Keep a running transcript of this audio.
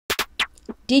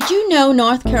Did you know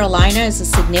North Carolina is a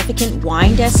significant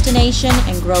wine destination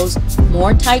and grows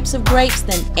more types of grapes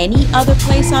than any other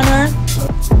place on earth?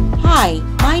 Hi,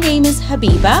 my name is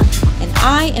Habiba and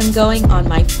I am going on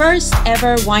my first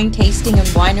ever wine tasting and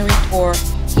winery tour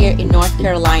here in North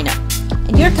Carolina.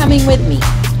 And you're coming with me.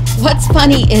 What's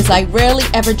funny is I rarely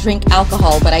ever drink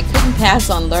alcohol, but I couldn't pass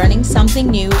on learning something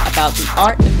new about the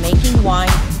art of making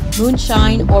wine,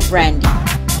 moonshine, or brandy.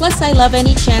 Plus, I love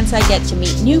any chance I get to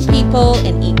meet new people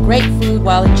and eat great food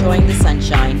while enjoying the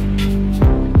sunshine.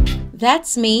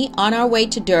 That's me on our way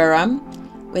to Durham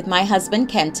with my husband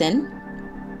Kenton.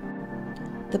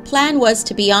 The plan was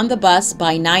to be on the bus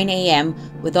by 9 a.m.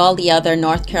 with all the other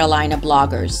North Carolina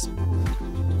bloggers.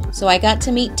 So I got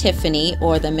to meet Tiffany,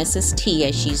 or the Mrs. T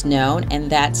as she's known, and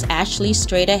that's Ashley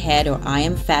Straight Ahead, or I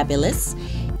Am Fabulous,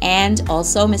 and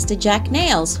also Mr. Jack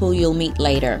Nales, who you'll meet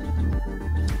later.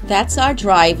 That's our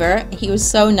driver. He was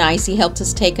so nice. He helped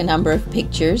us take a number of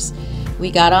pictures. We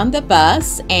got on the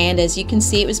bus, and as you can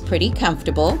see, it was pretty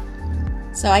comfortable.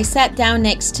 So I sat down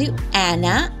next to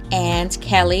Anna and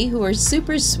Kelly, who were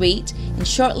super sweet, and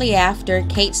shortly after,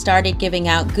 Kate started giving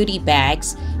out goodie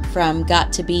bags from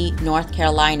Got to Be North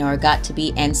Carolina, or Got to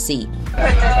Be NC.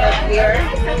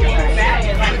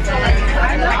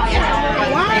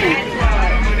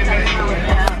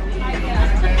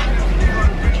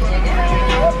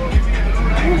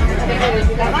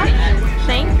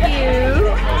 Thank you.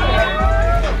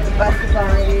 The bus is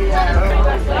already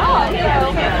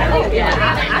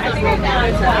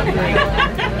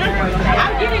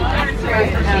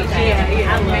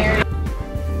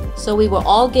So we were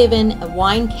all given a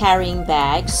wine carrying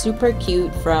bag, super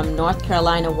cute, from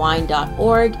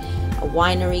northcarolinawine.org, a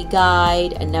winery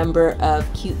guide, a number of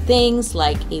cute things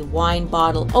like a wine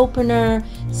bottle opener,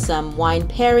 some wine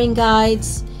pairing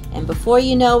guides, and before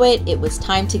you know it, it was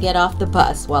time to get off the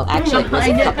bus. Well, actually, it was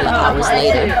a couple of hours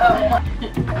later.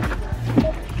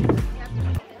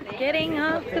 Getting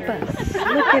off the bus.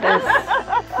 Look at us.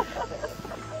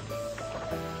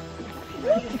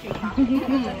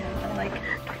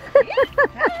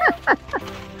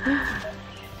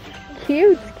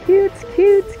 Cute, cute,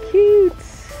 cute, cute.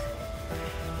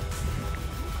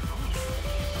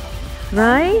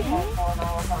 Right?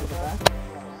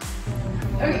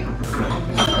 Okay,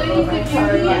 so ladies, if you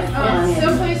need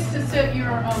someplace to set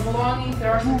your belongings,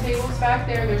 there are some tables back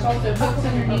there. There's also hooks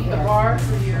underneath the bar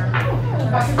for your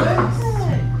pocketbooks.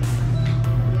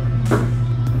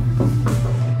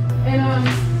 And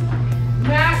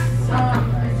Max is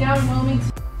down in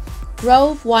Wilmington.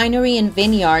 Grove Winery and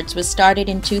Vineyards was started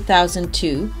in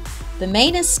 2002. The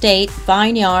main estate,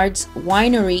 vineyards,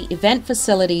 winery, event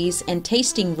facilities, and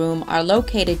tasting room are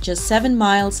located just 7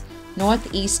 miles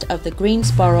northeast of the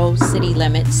Greensboro city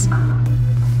limits.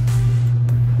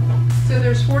 So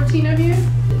there's 14 of you.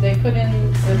 They put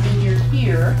in the vineyard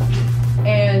here,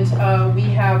 and we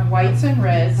have whites and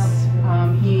reds.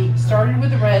 He started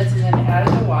with the reds and then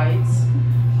added the whites.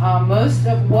 Most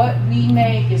of what we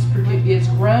make is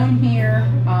grown here.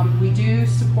 We do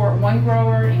support one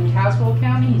grower in Caswell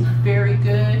County. He's very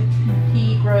good.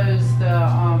 He grows the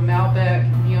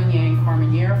Malbec, Viognier, and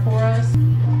Carmenere for us.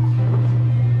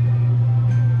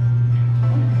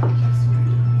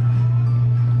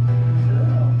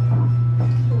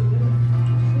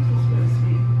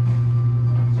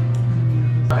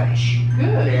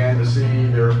 Good. And to see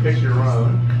their pick your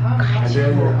own. And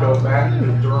then we'll go back to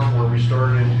Durham where we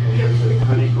started, and there's a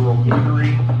Honey Girl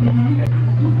Winery.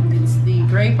 It's the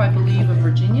grape, I believe, of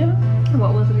Virginia.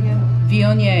 What was it again?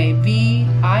 Viognier,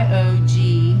 V-I-O-G-N-I-E-R.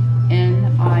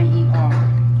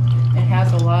 It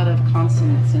has a lot of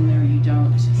consonants in there you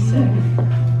don't say.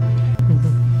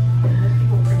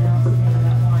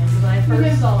 When I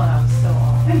first saw it, I was so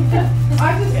off. I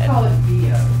just call it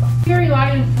Vio. Very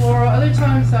light and floral. Other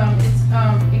times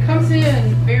it comes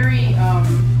in very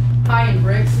high in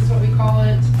bricks is what we call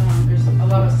it. There's a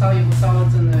lot of soluble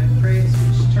solids in the grapes,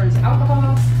 which turns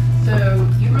alcohol. So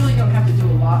you really don't have to do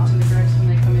a lot to the grapes when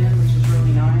they come in, which is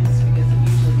really nice because it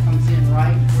usually comes in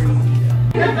right where you need it.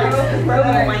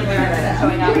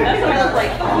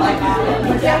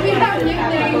 Yeah, we have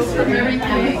nicknames for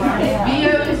everything.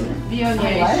 Vio's,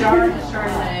 Viognier,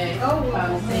 Chardonnay,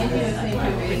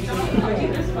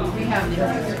 we have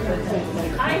nicknames for everything.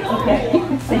 I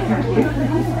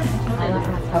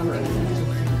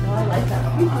like that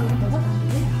one.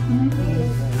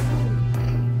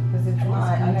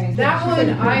 That one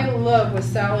I love with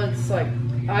salads. Like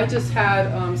I just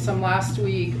had some last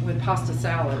week with pasta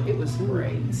salad. It was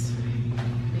great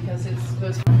because it's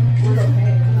supposed to.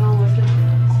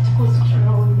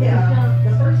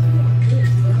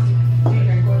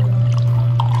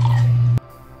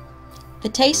 The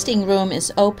tasting room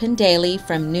is open daily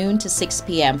from noon to 6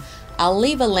 p.m. I'll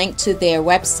leave a link to their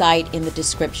website in the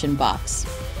description box.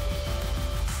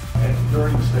 And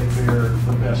during the state fair,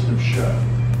 the best of show.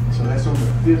 So that's on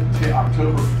the 15th,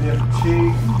 October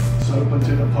 15th. It's open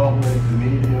to the public. The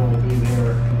media will be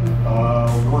there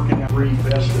working at 3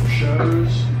 best of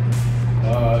shows.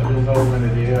 You'll know when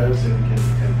it is and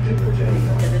can pick the date.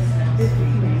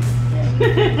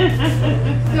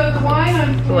 So the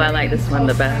wine Oh, I like this one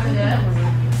the best.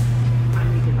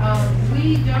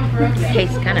 we don't grow It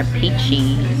tastes kind of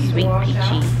peachy, sweet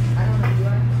peachy.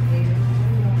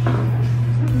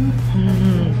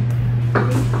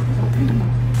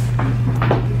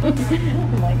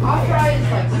 I'll try it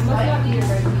like slightly.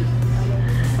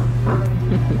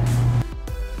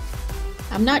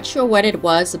 I'm not sure what it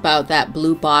was about that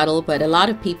blue bottle, but a lot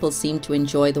of people seem to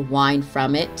enjoy the wine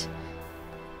from it.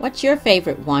 What's your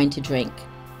favorite wine to drink?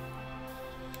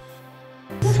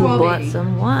 Who bought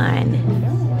some wine?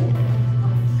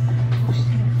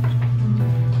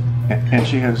 And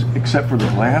she has, except for the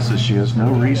glasses, she has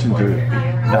no reason to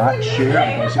not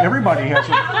share because everybody has a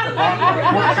bottle of wine.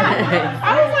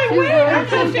 I was like, wait, I'm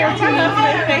so scared.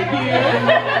 Thank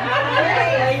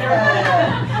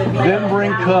you. Didn't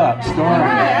bring cups, darn.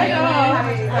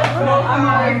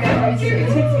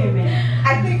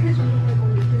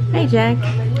 Hey, Jack.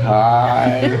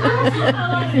 Hi.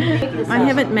 I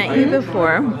haven't met you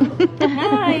before.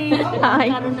 Hi. Hi.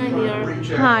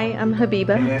 Hi, I'm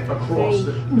Habiba. And across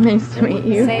the Nice to meet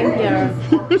you. Same here.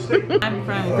 I'm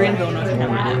from Greenville, North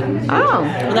Carolina. Oh,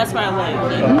 Well, that's where I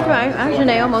live. okay.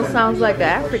 Ajane almost sounds like an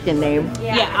African name.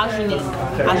 Yeah,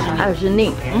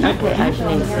 Aljanique. Ajane. Okay,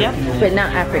 Ajane. Yep. But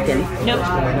not African. Nope.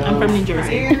 I'm from New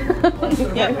Jersey.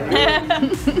 Yep.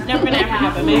 Never been to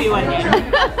Africa, but maybe one day.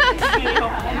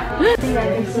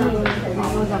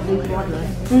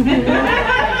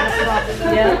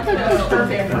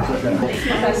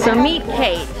 So meet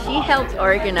Kate. She helped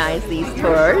organize these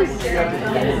tours.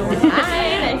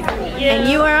 And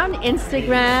you are on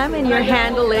Instagram, and your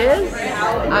handle is?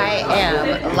 I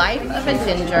am Life of a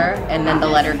Ginger, and then the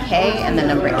letter K, and the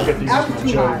number 8.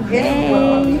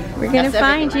 Yay! We're gonna That's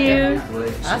find you.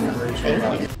 Awesome.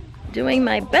 Thank you. Doing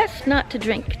my best not to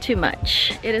drink too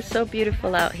much. It is so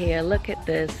beautiful out here. Look at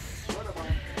this.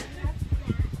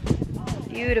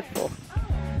 Beautiful.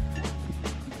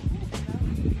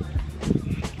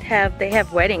 They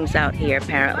have weddings out here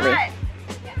apparently.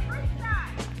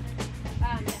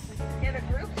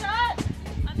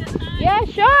 Yeah,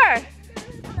 sure.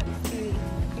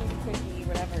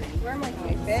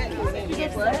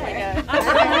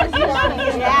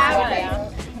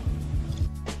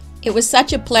 It was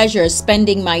such a pleasure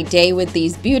spending my day with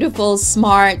these beautiful,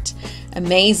 smart,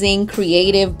 amazing,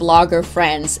 creative blogger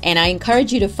friends, and I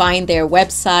encourage you to find their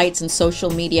websites and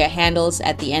social media handles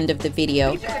at the end of the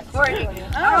video.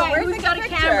 Oh, where's got a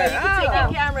camera? You can take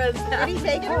your cameras. Did he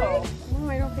take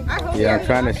it? Yeah, I'm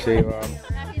trying to see.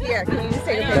 Here, can you just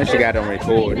take a I picture? think she got it on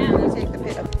record. Take the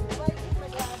picture.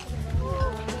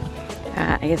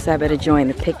 I guess I better join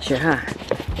the picture, huh?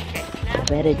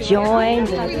 Better join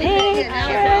the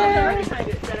picture.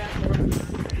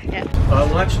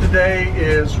 Lunch today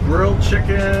is grilled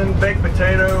chicken, baked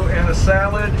potato, and a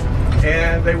salad.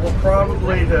 And they will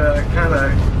probably, to kind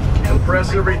of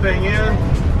compress everything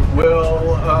in,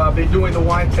 will be doing the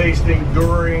wine tasting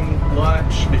during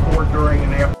lunch, before, during,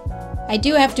 and after. I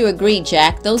do have to agree,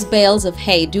 Jack, those bales of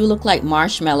hay do look like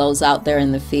marshmallows out there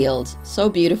in the field. So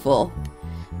beautiful.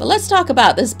 But let's talk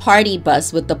about this party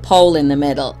bus with the pole in the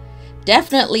middle.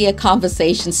 Definitely a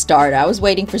conversation starter. I was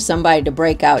waiting for somebody to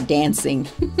break out dancing.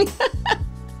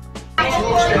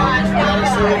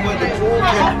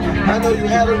 I know you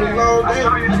had a long day.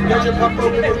 Let your pop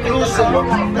up with blue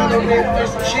song.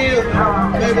 Just chill.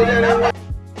 Maybe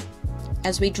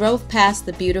As we drove past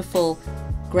the beautiful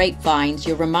grapevines,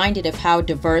 you're reminded of how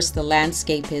diverse the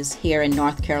landscape is here in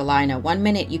North Carolina. One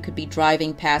minute you could be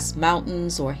driving past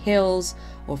mountains or hills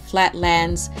or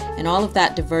flatlands, and all of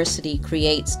that diversity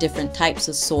creates different types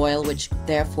of soil, which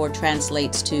therefore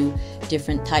translates to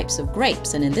different types of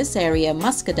grapes. And in this area,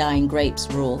 Muscadine grapes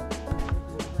rule.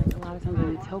 Like a lot of times when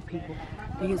we tell people,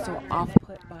 they get so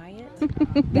off-put by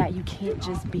it that you can't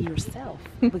just be yourself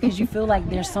because you feel like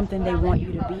there's something they want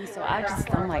you to be. So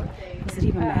I'm like, does it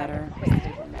even matter? Does it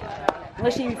even matter?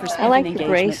 Unless you for speaking I like the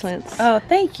engagements. bracelets. Oh,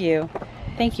 thank you.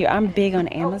 Thank you. I'm big on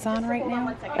Amazon right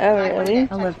now. Oh, really?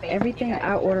 I love everything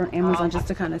I order on Amazon just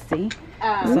to kind of see.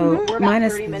 So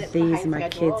minus these, my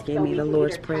kids gave me the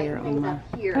Lord's Prayer on my.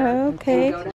 Oh,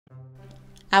 okay.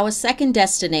 Our second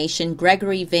destination,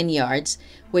 Gregory Vineyards,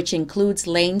 which includes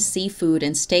Lane's Seafood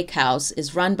and Steakhouse,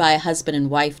 is run by a husband and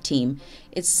wife team.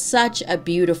 It's such a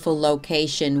beautiful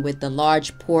location with the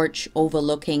large porch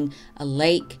overlooking a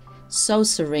lake. So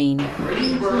serene. I'm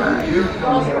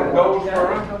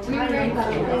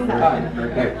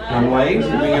Lane,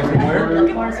 from everywhere.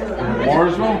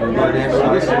 Mooresville, glad to have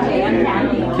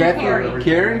you. Kathy,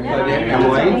 Carrie, glad to have you.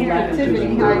 I'm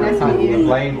Lane.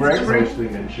 Lane Gregory.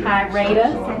 Hi,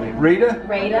 Rita.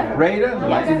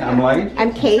 I'm Lane.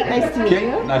 I'm Kate. Nice to meet Kate,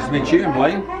 you. nice to meet you. I'm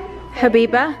Lane.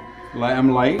 Habiba.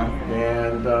 I'm Lane.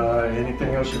 And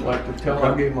anything else you'd like to tell?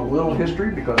 I gave them a little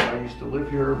history because I used to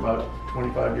live here about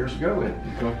 25 years ago, and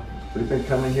we've been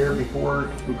coming here before.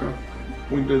 Okay,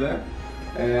 we can do that.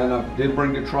 And I did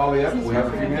bring the trolley up. We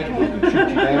have a few minutes. We can shoot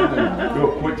you down and do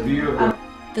a quick view of the.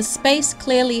 The space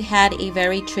clearly had a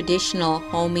very traditional,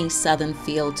 homey southern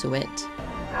feel to it.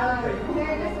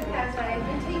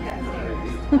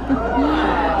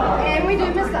 And we do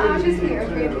massages here if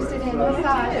you're interested in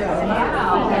massages.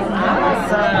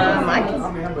 Awesome.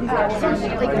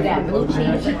 Blue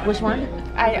cheese. Which one?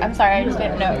 I'm sorry, I just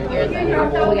didn't know. We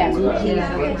got blue cheese.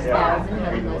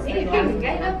 You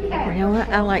know what?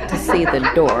 I like to see the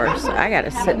door, so I got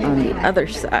to sit on the other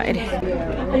side.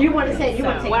 You want to say you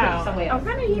want to take Wow. somewhere else?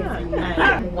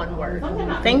 One word.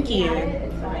 Thank you.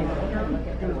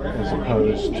 As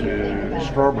opposed to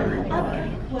strawberry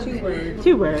wine.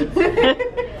 2 words.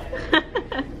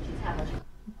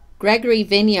 Gregory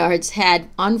Vineyards had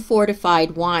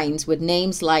unfortified wines with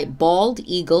names like Bald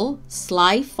Eagle,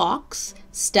 Sly Fox,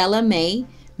 Stella May,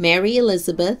 Mary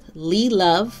Elizabeth, Lee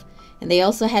Love, and they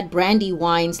also had brandy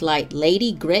wines like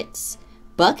Lady Grits,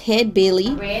 Buckhead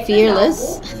Billy,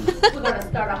 Fearless. We're going to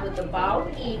start off with the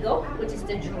Bald Eagle, which is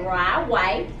the dry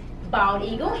white. Bald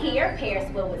Eagle here pairs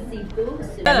well with seafood.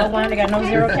 No wine, they got no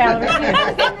 0 calories.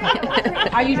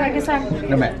 Are you drinking something?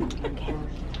 No, ma'am.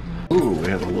 Ooh, we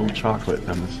have a little chocolate.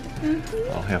 I'll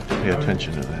have to pay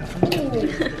attention to that.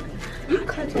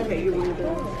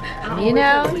 You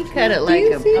know, you cut it like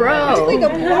a pro.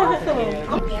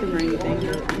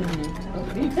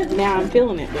 Now I'm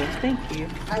feeling it, though. Thank you.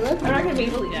 I'm not going to be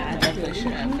really good. I definitely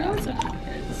should have found some.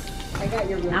 I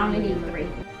only need 3.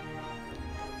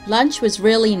 Lunch was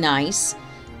really nice.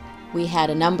 We had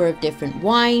a number of different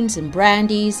wines and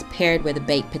brandies paired with a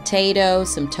baked potato,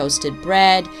 some toasted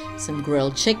bread, some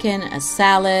grilled chicken, a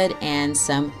salad, and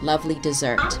some lovely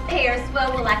dessert. Pairs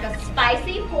well with like a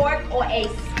spicy pork or a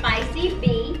spicy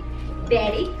beef.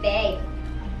 Betty Faye.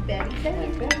 Betty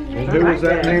Faye. Who was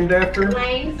that named after?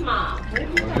 Lane's mom.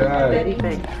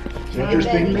 Okay.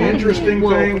 Interesting thing to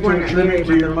attribute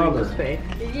to your mother.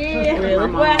 Yeah.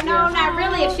 Well, no, not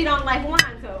really if she don't like wine,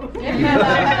 so.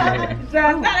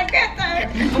 That's not a good thing.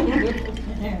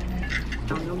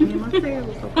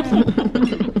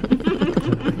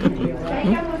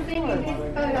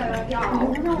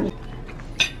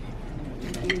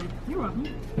 You're welcome.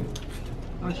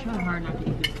 I was trying hard not to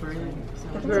eat this bread.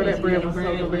 Girl, that bread was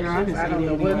so delicious. I don't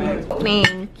know what it is.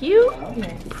 Thank you.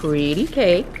 Pretty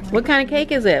cake. What kind of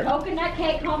cake is it? Coconut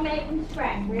cake, homemade from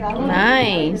scratch.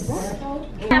 Nice.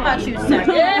 How about you, sir?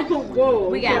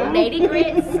 We got Lady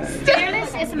Grits.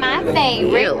 Fearless is my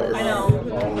favorite.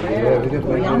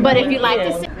 But if you like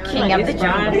this, King of the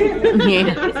Jungle.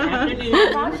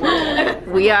 Yeah.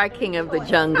 We are king of the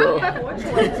jungle.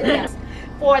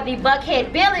 For the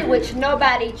Buckhead Billy, which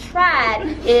nobody tried,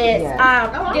 is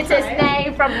gets its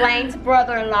name from Lane's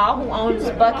brother-in-law who owns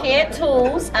Buckhead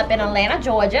Tools up in Atlanta,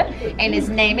 Georgia, and his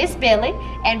name is Billy.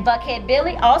 And Buckhead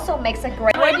Billy also makes a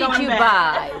great. What did you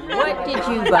buy? What did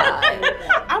you buy?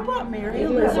 I bought Mary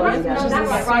Elizabeth, which is a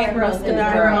sweet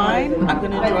Muscadines wine. I'm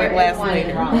going to enjoy it last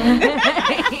later.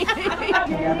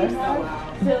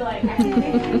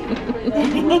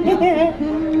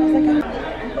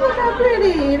 Look how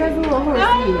pretty. That's a little horsey.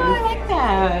 Oh, I like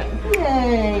that.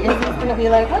 Yay. It's just going to be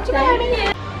like, what you got in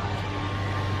here?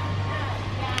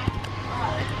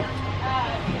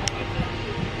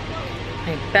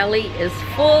 My belly is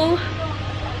full.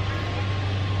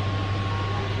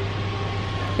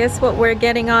 Guess what we're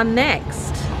getting on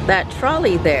next? That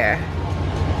trolley there.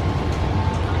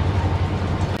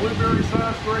 Blueberry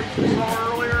sized grapes we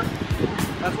saw earlier,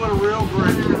 that's what a real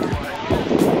grape is like.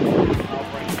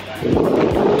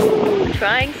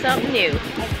 Trying something new.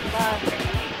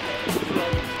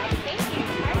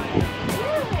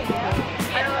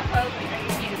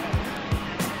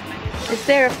 Is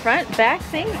there a front back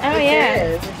thing? Oh yeah.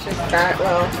 It is. It's just that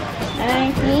low.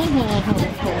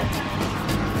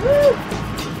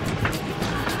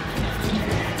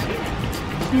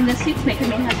 And the seat's making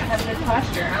me have to have good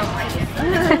posture. I don't like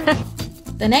it.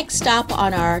 The next stop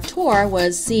on our tour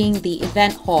was seeing the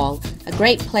event hall, a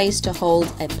great place to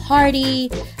hold a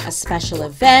party, a special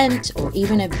event, or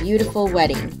even a beautiful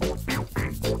wedding.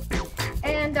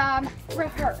 And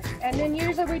rehearse. And then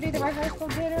usually we do the rehearsal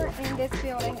dinner in this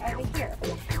building over here.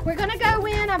 We're going to go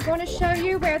in. I'm going to show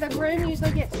you where the groom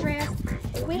usually gets dressed.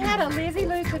 We had a Lizzie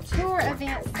Lou Couture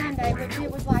event Sunday, which it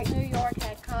was like New York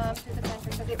had come to the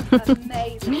country because it was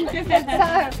amazing.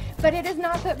 But it is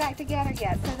not put back together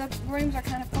yet, so the rooms are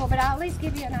kind of full. But I'll at least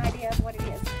give you an idea of what it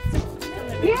is.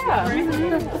 Yeah.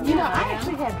 You know, I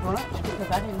actually had brunch because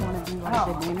I didn't want to do like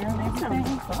the dinner and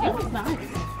everything. So it was nice.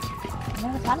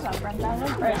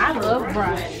 I love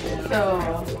brunch. So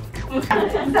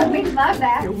we love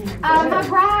that. My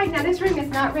bride, now this room is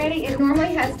not ready. It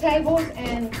normally has tables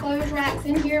and clothes racks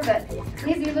in here, but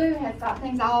Lizzie Lou has got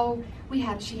things all.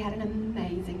 She had an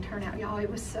amazing turnout, y'all. It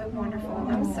was so wonderful.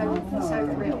 I'm so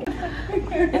thrilled.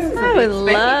 I would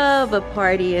love a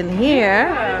party in here.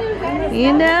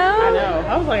 You know? I know.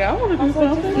 I was like, I want to do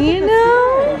something. You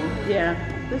know? Yeah,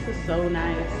 this is so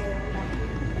nice.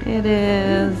 It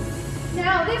is.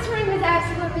 Now this room is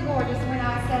absolutely gorgeous when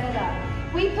I set it up.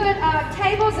 We put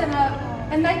tables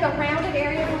and make a rounded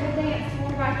area for the dance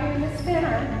floor right here in the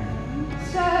center.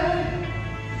 So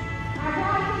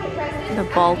The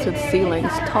vaulted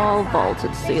ceilings, tall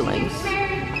vaulted ceilings.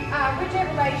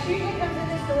 Whichever way, she usually comes in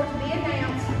this door to be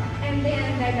announced, and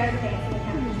then they go to dancing.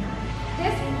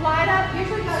 This light up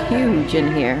usually goes Huge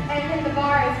in here. And then the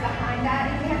bar is behind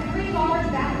that, and we have 3 large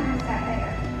bathrooms back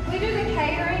there. We do the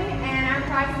catering, and our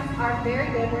prices are very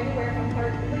good. We're anywhere from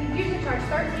 30. We usually charge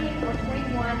 13 or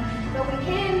 21, but we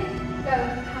can go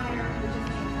higher, which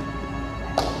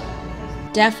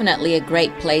is Definitely a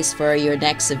great place for your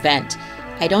next event.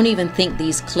 I don't even think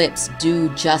these clips do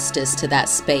justice to that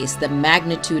space, the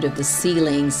magnitude of the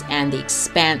ceilings and the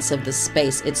expanse of the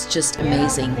space. It's just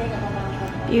amazing.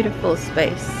 Beautiful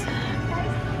space.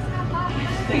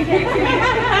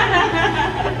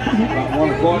 About 1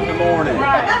 o'clock in the morning.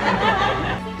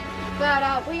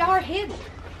 But we are hidden.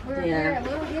 We're a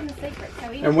little hidden secret. So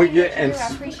And we get, and I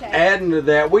appreciate it. adding to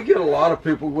that, we get a lot of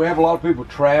people, we have a lot of people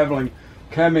traveling,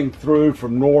 coming through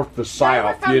from north to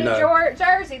south, They were you from know.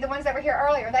 Jersey, the ones that were here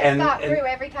earlier. They stopped through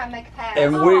every time they could pass.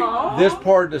 And this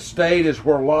part of the state is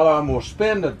where a lot of them will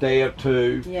spend a day or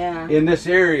two in this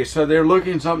area, so they're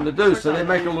looking something to do, so they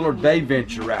make a little day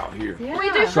venture out here.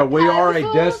 Yeah. So we are a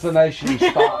destination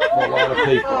stop for a lot of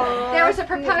people. There was a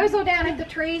proposal down at the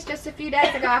trees just a few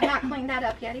days ago. I've not cleaned that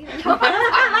up yet either. But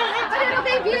it'll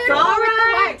be beautiful with the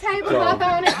white tablecloth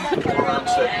on it.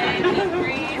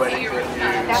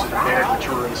 That's right.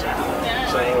 Tourism.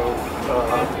 So,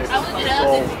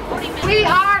 we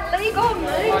are legal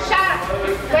moonshine.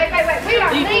 Wait. We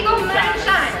are legal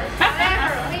moonshiners.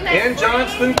 In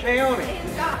Johnston County. In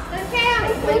Johnston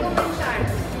County, legal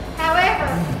moonshiners. However,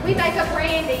 we make a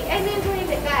brandy and then blend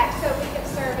it back so we can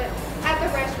serve it at the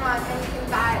restaurant and you can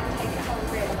buy it and take it home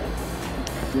readily.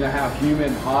 You know how humid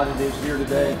and hot it is here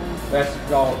today? That's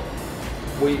called,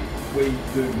 we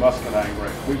do Muscadine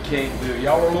grapes. We can't do,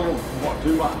 y'all are a little,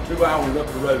 2 hours up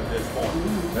the road at this point.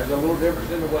 There's a little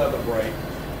difference in the weather break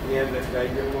in that they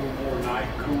get a little more night,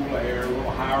 cool air, a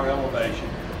little higher elevation.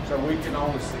 So we can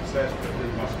only successfully do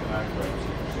Muscadine grapes.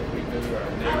 So we do our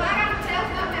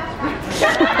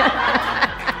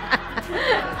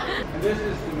And this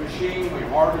is the machine we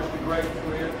harvest the grapes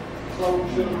with. Slow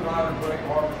sugar rider grape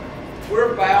harvest.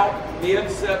 We're about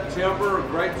mid-September.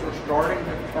 Grapes are starting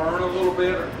to turn a little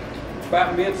bit.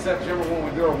 About mid-September when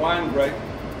we do our wine grape.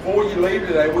 Before you leave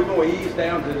today, we're going to ease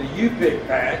down to the U-pick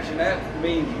patch, and that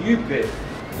means U-pick.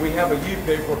 We have a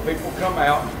U-pick where people come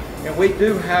out, and we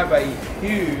do have a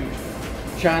huge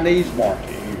Chinese market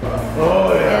here.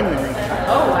 Oh, yeah.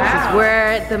 Oh, wow. This is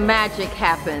where the magic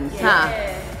happens, huh?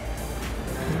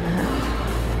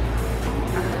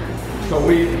 So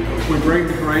we bring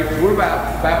the grapes. We're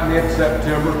about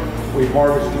mid-September. We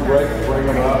harvest the grapes, bring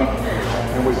them up,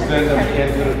 and we send them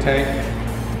into the tank.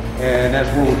 And that's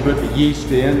where we put the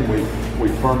yeast in. We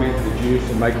ferment the juice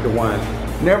and make the wine.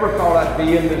 Never thought I'd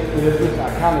be in this business. I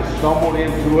kind of stumbled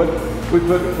into it. We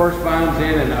put the first vines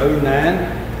in 09.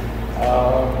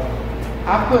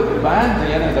 I put the vines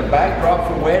in as a backdrop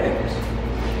for weddings.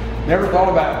 Never thought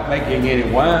about making any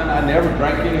wine. I never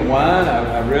drank any wine.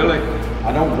 I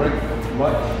don't drink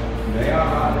much now.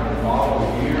 I drink a bottle a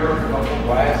year, a couple of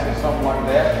glasses, something like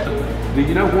that. Do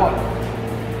you know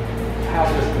how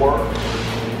this works?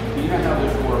 Do you know how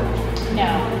this works? No.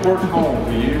 Where's home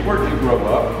for you? Where'd you grow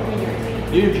up?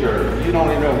 New Jersey. You don't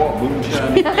even know what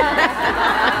moonshine is.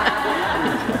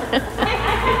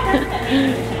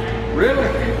 Really?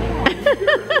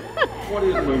 What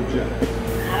is moonshine?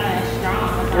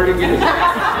 Strong. Where did he get his name?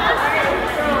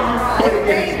 Where did he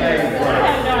get his name from?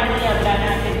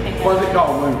 What's it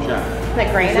called, Moonshine?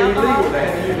 Like grain It's illegal. alcohol? They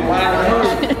had to use the line of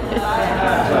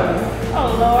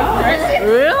Oh, Lord.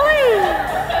 Really?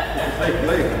 It's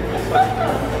illegal.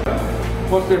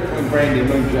 What's the difference between brandy and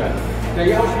moonshine? Now,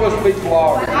 y'all supposed to be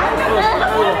Florida.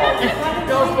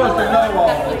 Y'all supposed to know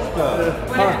all this stuff.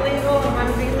 One is legal and one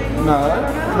is illegal? No.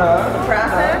 The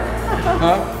process?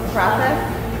 Huh? The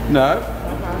process?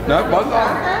 No, both of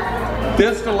them.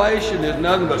 Distillation is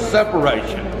nothing but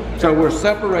separation. So we're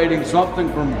separating something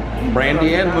from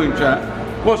brandy and moonshine.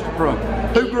 What's the problem?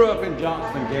 Who grew up in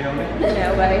Johnston County?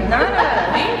 Nobody. None of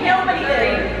us. Nobody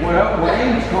did. Well,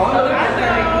 Wayne's close.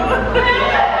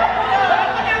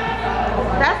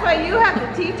 That's why you have to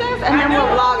teach us, and then we'll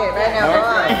vlog it right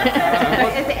now.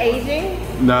 Is it aging?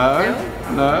 No.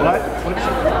 What?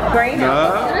 Grain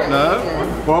alcohol. No.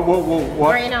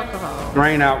 What? Grain alcohol.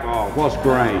 Grain alcohol. What's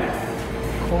grain?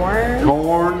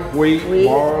 Corn, wheat,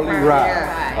 barley, rye.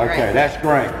 Yeah, Okay, right. that's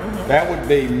grain. That would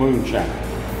be moonshine.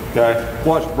 Okay.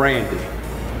 What's brandy?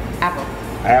 Apple.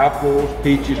 Apples,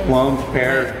 peaches, plums,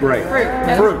 pears, grapes.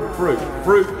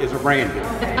 Fruit is a brandy.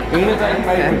 Anything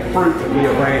made with fruit would be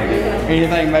a brandy.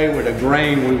 Anything made with a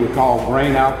grain we would call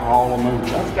grain alcohol or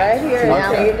moonshine. Right here, and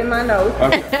I'll leave it in my notes.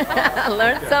 Okay. I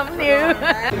learned something new.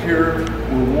 Here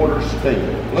we'll water steam.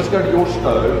 Let's go to your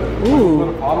stove. Ooh. Put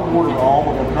a pot of water on.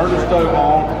 We're going to turn the stove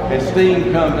on, and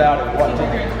steam comes out at what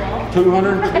temperature?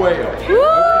 212. Woo!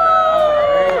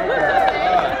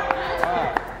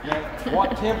 What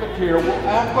temperature will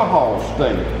alcohol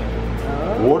steam?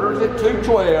 Water's at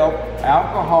 212,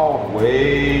 alcohol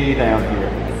way down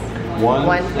here.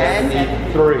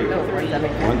 173.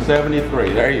 173,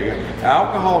 there you go.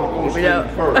 Alcohol is going to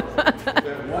steam first. At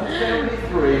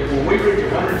 173, when we reach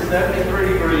 173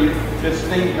 degrees, this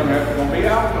steam coming out is going to be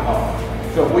alcohol.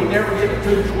 So if we never get to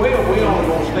 212, we only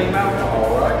going to steam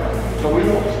alcohol, right? So we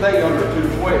won't stay under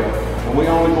 212, and we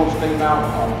only going to steam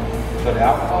alcohol. So the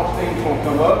alcohol steam is going to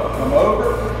come up, come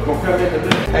over, going to come into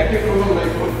this, take it from the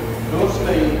liquid, do a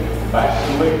steam, back to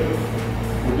the liquid.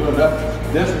 We're doing that.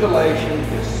 Distillation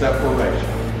is separation.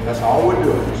 That's all we're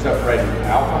doing. We're separating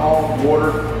alcohol,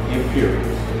 water, impurities.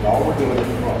 That's all we're doing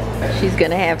in the process. She's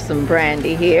gonna have some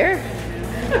brandy here.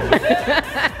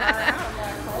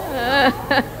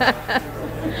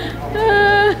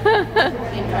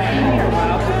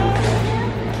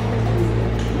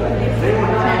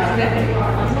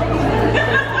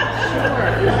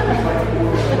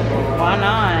 Why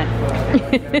not?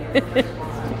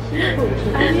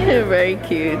 They're very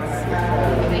cute.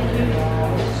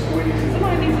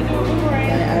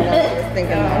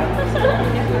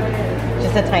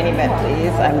 Just a tiny bit,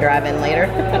 please. I'm driving later.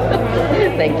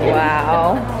 Thank you.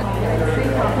 Wow.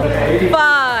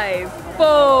 5,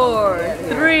 4,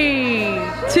 3,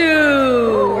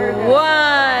 2, 1.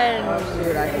 Oh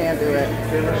shoot, I can't do it.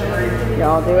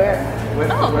 Y'all do it?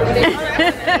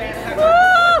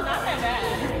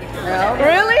 No?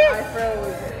 Really? I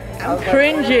froze. I'm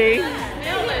cringy.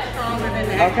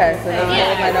 Okay, so then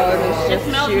hold my nose and just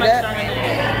shoot it.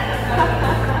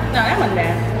 No, that wasn't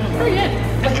bad. Pretty good.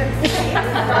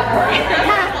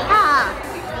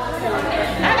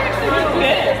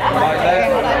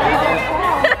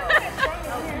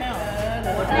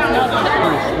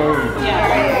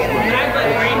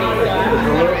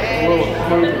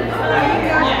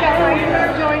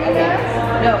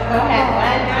 No, go ahead.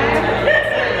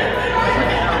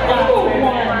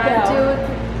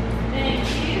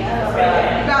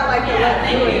 Got like a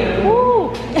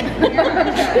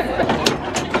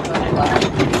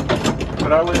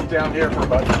But I lived down here for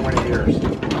about 20 years.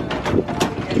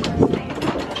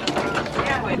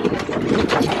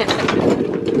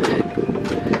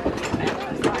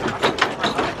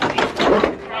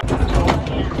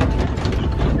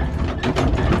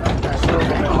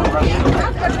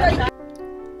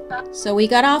 So we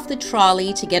got off the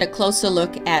trolley to get a closer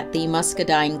look at the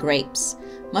Muscadine grapes.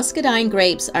 Muscadine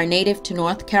grapes are native to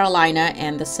North Carolina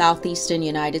and the southeastern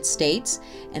United States,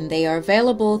 and they are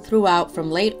available throughout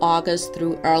from late August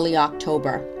through early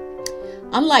October.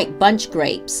 Unlike bunch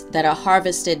grapes that are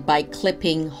harvested by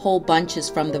clipping whole bunches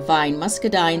from the vine,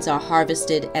 muscadines are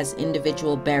harvested as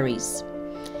individual berries.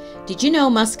 Did you know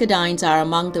muscadines are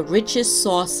among the richest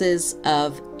sources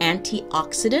of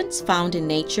antioxidants found in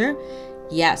nature?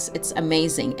 Yes, it's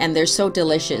amazing, and they're so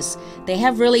delicious. They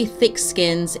have really thick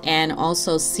skins and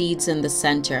also seeds in the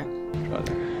center.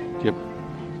 Yep.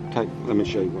 Let me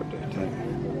show you what they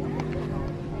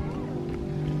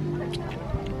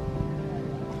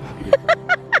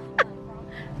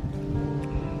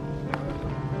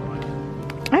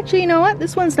Actually, you know what?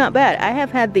 This one's not bad. I have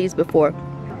had these before.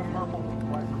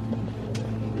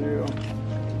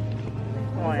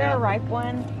 Is there a ripe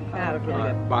one?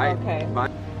 Bite. Okay.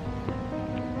 Bite.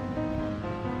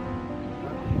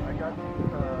 I got, I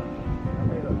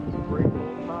made a great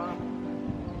little time.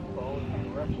 Following the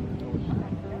directions. I was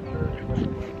like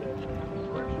that.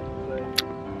 Directions say,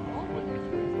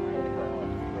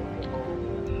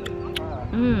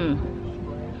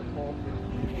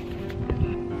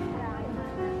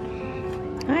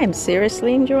 I am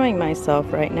seriously enjoying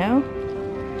myself right now.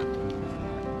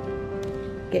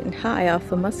 Getting high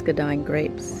off of muscadine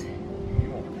grapes. You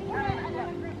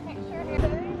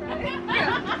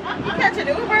catch an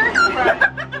Uber?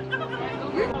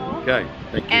 Okay,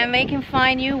 thank you. And they can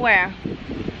find you where?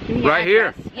 Right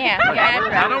here. Yeah, your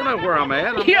address. I don't know where I'm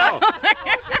at. I'm lost.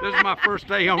 This is my first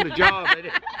day on the job.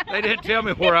 They didn't tell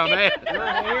me where I'm at.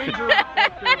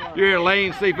 You're at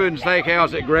Lane Seafood and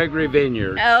Steakhouse at Gregory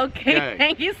Vineyard. Okay,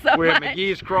 thank you so We're much. at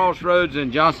McGee's Crossroads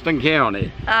in Johnston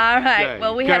County. All right, Okay,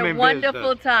 well, we come had a and wonderful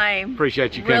visit us. time.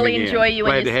 Appreciate you coming in. Really enjoy you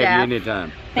Glad and your to staff. have you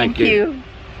anytime. Thank you.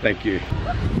 Thank you.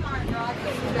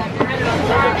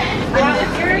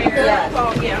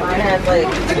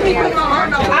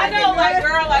 I know, like,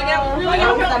 girl, like, that really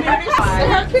don't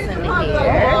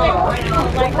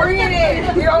bring it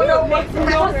in. You don't know what's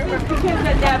going on. Because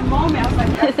at that moment, I was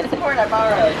like, that's the support I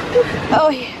borrowed. Oh,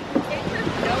 yeah.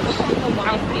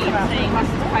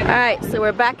 All right, so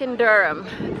we're back in Durham.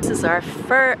 This is our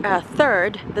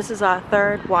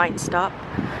third wine stop.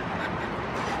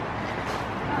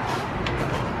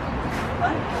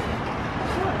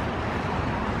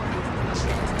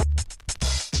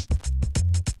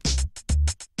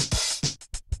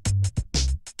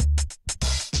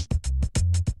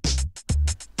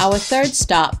 Our third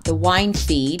stop, the Wine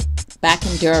Feed, back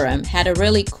in Durham, had a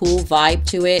really cool vibe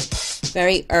to it.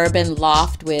 Very urban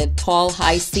loft with tall,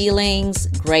 high ceilings,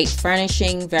 great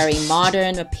furnishing, very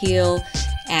modern appeal,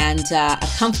 and a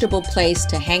comfortable place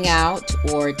to hang out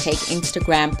or take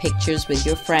Instagram pictures with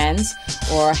your friends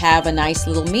or have a nice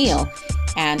little meal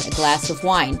and a glass of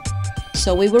wine.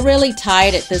 So we were really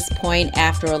tired at this point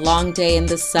after a long day in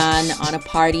the sun on a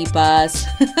party bus.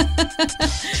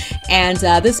 And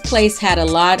this place had a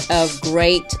lot of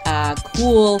great,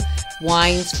 cool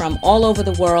wines from all over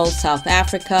the world: South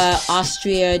Africa,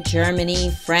 Austria,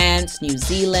 Germany, France, New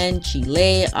Zealand,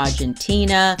 Chile,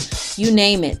 Argentina, you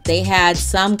name it. They had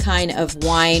some kind of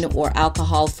wine or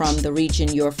alcohol from the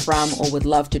region you're from or would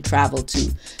love to travel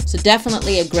to. So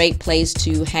definitely a great place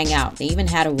to hang out. They even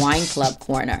had a wine club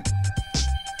corner.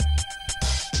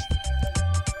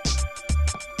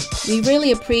 We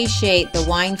really appreciate the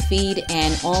Wine Feed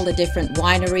and all the different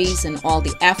wineries and all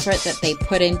the effort that they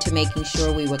put into making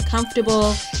sure we were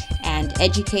comfortable and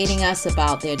educating us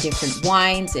about their different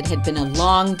wines. It had been a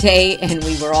long day and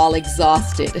we were all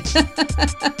exhausted.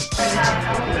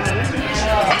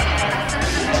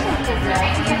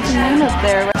 None of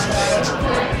their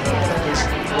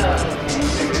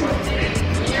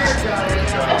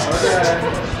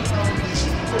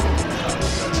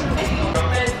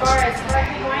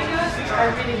I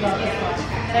really love this one,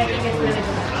 and I think it's really good.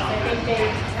 I think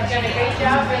they have done a great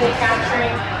job really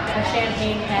capturing the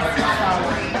champagne essence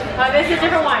of this is a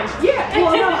different wine. Yeah,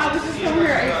 well, no, I was just over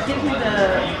here. It gives me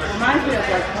reminds me of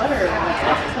like butter and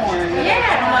popcorn. Yeah,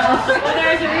 well,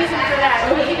 there's a reason for that.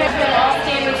 Because you guys get all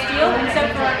stainless steel,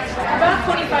 except for about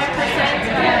 25%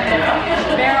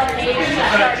 barrel aged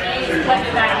Chardonnay is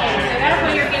blended back in. So that's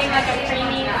why you're getting like a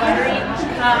creamy, buttery.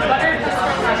 Butter comes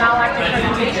from malolactic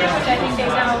fermentation, which I think they've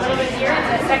done a little bit here.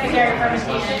 It's a secondary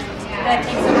fermentation that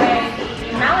takes away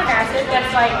malic acid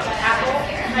that's like apple,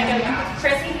 like a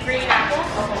crisp green apple,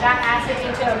 that acid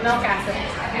into a milk acid,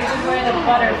 which is where the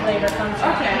butter flavor comes from.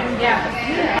 Okay,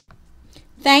 yeah.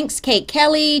 Thanks Kate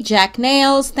Kelly, Jack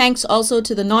Nales. Thanks also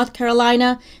to the North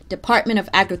Carolina Department of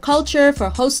Agriculture for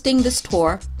hosting this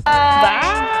tour.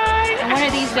 Bye. And one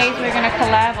of these days we're going to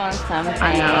collab on something.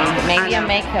 I know. Maybe a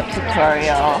makeup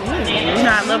tutorial. You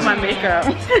know I love my makeup.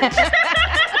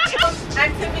 I'm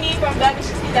Tiffany from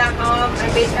BlackandChicksy.com.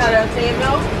 I'm based out of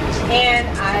Fayetteville, and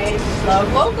I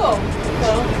love local.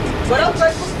 So, what else do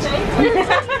I supposed to say?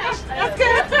 That's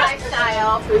good.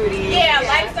 Lifestyle, foodie. Yeah,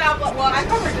 lifestyle. Well, I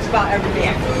cover just about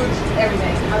everything. Food,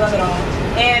 everything. I love it all.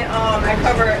 And I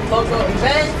cover local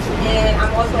events, and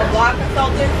I'm also a blog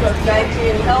consultant. So if you guys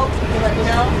need any help, you can let me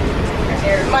know.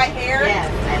 My hair? Yes,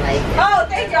 I like it. Oh,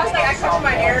 thank you. I was like, I cover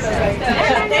my hair today.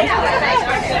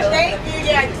 Thank you.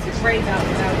 Yeah, I just took braids out.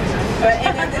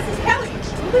 And then this is Kelly.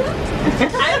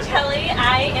 I'm Kelly.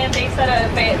 I am based out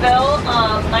of Fayetteville.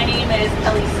 My name is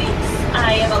Kelly Seeks.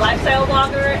 I am a lifestyle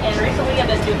blogger, and recently I've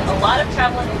been doing a lot of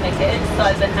traveling with my kids. So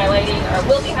I've been highlighting, or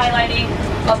will be highlighting,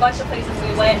 a bunch of places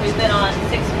we went. We've been on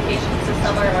 6 vacations this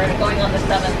summer, and we're going on the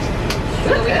 7th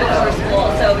for the week before school.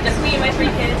 So just me and my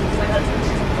 3 kids, my husband.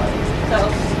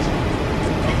 So.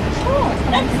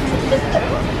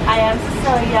 I am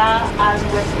Cecilia. I'm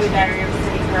with Food Diary of a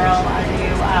City Girl. I do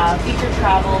featured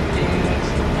travel, food,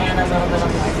 and a little bit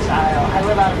of lifestyle. I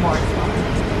live out of Morrisville.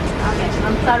 Okay,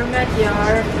 I'm Saruna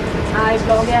Diar. I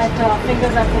blog at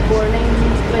Fingers After Burning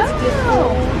with Good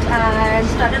Food and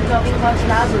started blogging about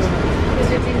travel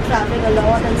because we've been traveling a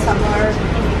lot in summer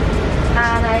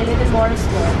and I live in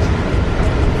Morrisville.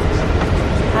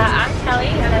 I'm Kelly,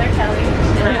 another Kelly,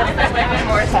 and I also live in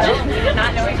Morrisville. We did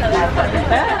not know each other before.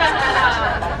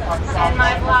 And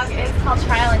my blog is called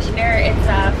Trial and Share. It's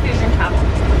food and travel.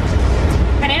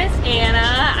 My name is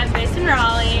Anna. I'm based in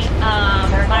Raleigh.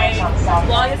 My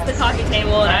blog is The Coffee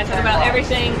Table, and I talk about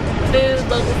everything: food,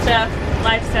 local stuff,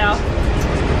 lifestyle.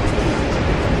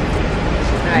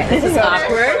 Alright, this is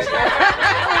awkward.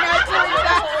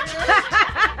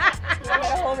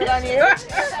 Hold it on you.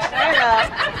 Fair enough.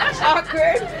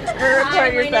 Awkward.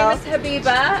 Hi, my name is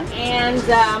Habiba, and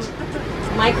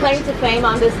my claim to fame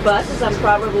on this bus is I'm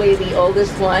probably the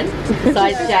oldest one,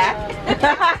 besides Jack.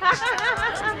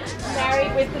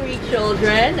 Married with 3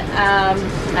 children.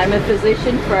 I'm a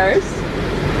physician first.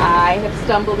 I have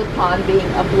stumbled upon being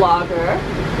a blogger,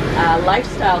 a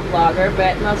lifestyle blogger,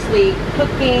 but mostly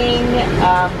cooking,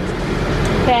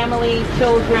 family,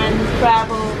 children,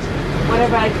 travel,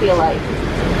 whatever I feel like.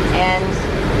 And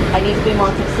I need to be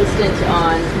more consistent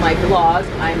on my blog.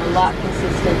 I'm a lot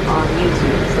consistent on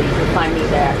YouTube, so you can find me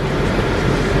there.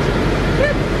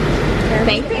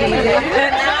 Thank you.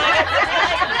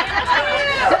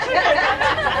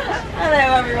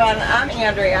 Hello everyone, I'm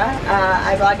Andrea.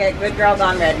 I blog at Good Girls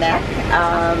on Redneck.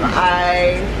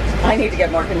 I need to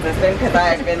get more consistent because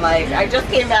I've been like, I just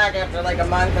came back after like a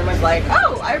month and was like,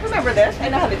 oh, I remember this, I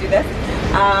know how to do this.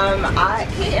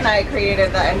 Kate and I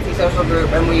created the NC social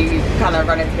group and we kind of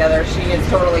run it together. She is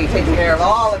totally taking care of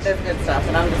all of this good stuff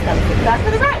and I'm just kind of sitting back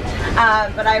for the ride.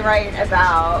 But I write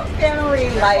about family,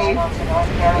 life,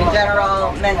 in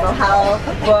general, mental health,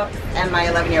 books, and my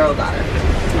 11-year-old daughter.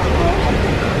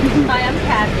 Hi, I'm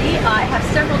Kathy. I have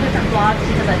several different blogs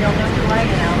because I don't know who I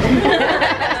am.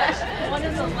 One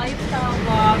is a lifestyle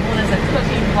blog, one is a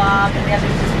cooking blog, and the other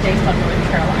is just based on North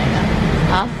Carolina.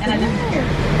 And I live here.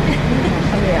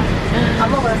 Oh yeah. I'm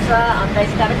Melissa. I'm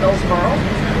based out of Goldsboro.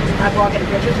 I blog at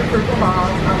Adventures of Frugal Mom.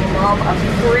 I'm a mom of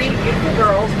 3 beautiful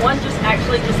girls. One just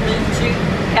moved to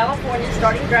California,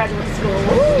 starting graduate school.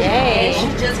 Yay! And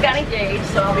she just got engaged,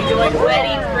 so I'll be doing a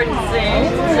wedding pretty soon.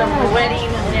 So a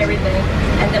wedding and everything.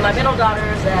 And then my middle daughter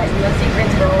is at UNC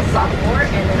Greensboro, sophomore,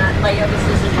 and then my youngest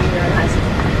is a junior in high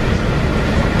school.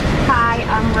 Hi,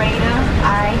 I'm Rada.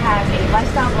 I have a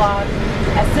lifestyle blog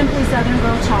at Simply Southern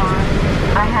Girl Charm.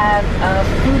 I have a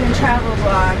food and travel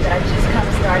blog that I just kind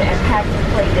of started at Packed and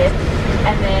Plated.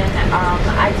 And then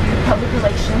I do public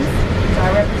relations. So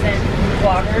I represent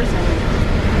bloggers and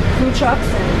food trucks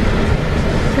and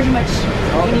pretty much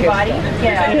anybody.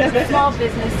 Yeah, small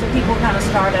business, so people kind of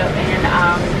start up. And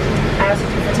I also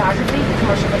do photography,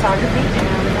 commercial photography, and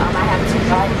I have 2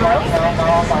 young girls.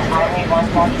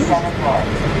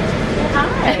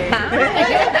 Hi.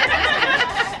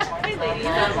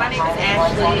 My name is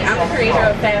Ashley. I'm the creator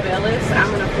of Fab Ellis. I'm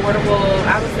an affordable,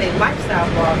 I would say, lifestyle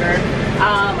blogger.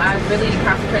 I really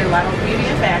concentrate a lot on beauty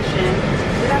and fashion.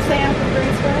 Did I say I'm from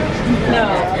Greensboro? No.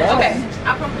 Okay.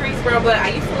 I'm from Greensboro, but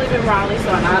I used to live in Raleigh, so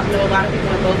I know a lot of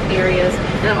people in both areas.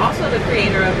 And I'm also the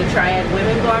creator of the Triad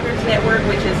Women Bloggers Network,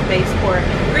 which is based for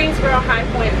Greensboro, High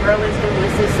Point, Burlington,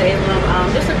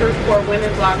 Winston-Salem. Just a group for women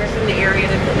bloggers in the area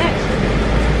to connect.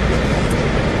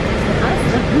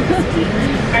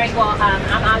 Alright, well,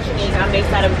 I'm Ajanique. I'm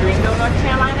based out of Greenville, North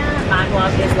Carolina. My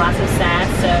blog is Lots of Sass,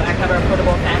 so I cover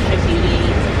affordable fashion, beauty,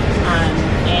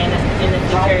 and in the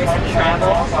future, some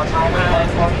travel. I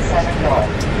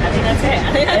think that's it.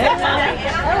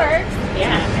 That works.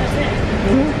 Yeah, that's it.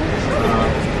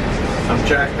 I'm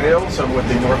Jack Nales. I'm with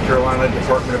the North Carolina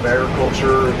Department of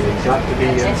Agriculture, the Got to Be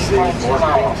NC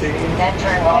marketing team.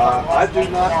 I do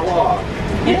not blog,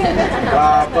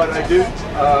 but I do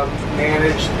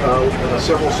manage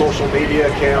several social media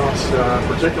accounts,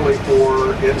 particularly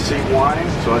for NCWINE.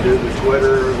 So I do the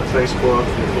Twitter, the Facebook,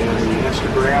 and the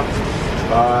Instagram.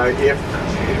 If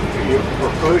you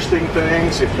are posting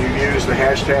things, if you use the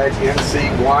hashtag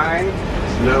NCWINE,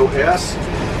 no S,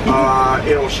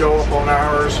 it'll show up on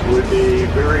ours. We'd be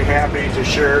very happy to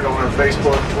share it on our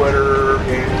Facebook, Twitter,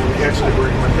 and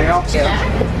agreement now.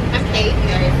 I'm Kate,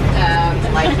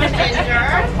 like Ginger.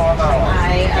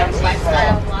 I am a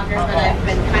lifestyle blogger, but I've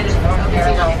been kind of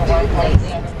focusing on food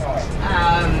lately.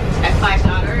 I have 5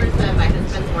 daughters, and my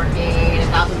husband's working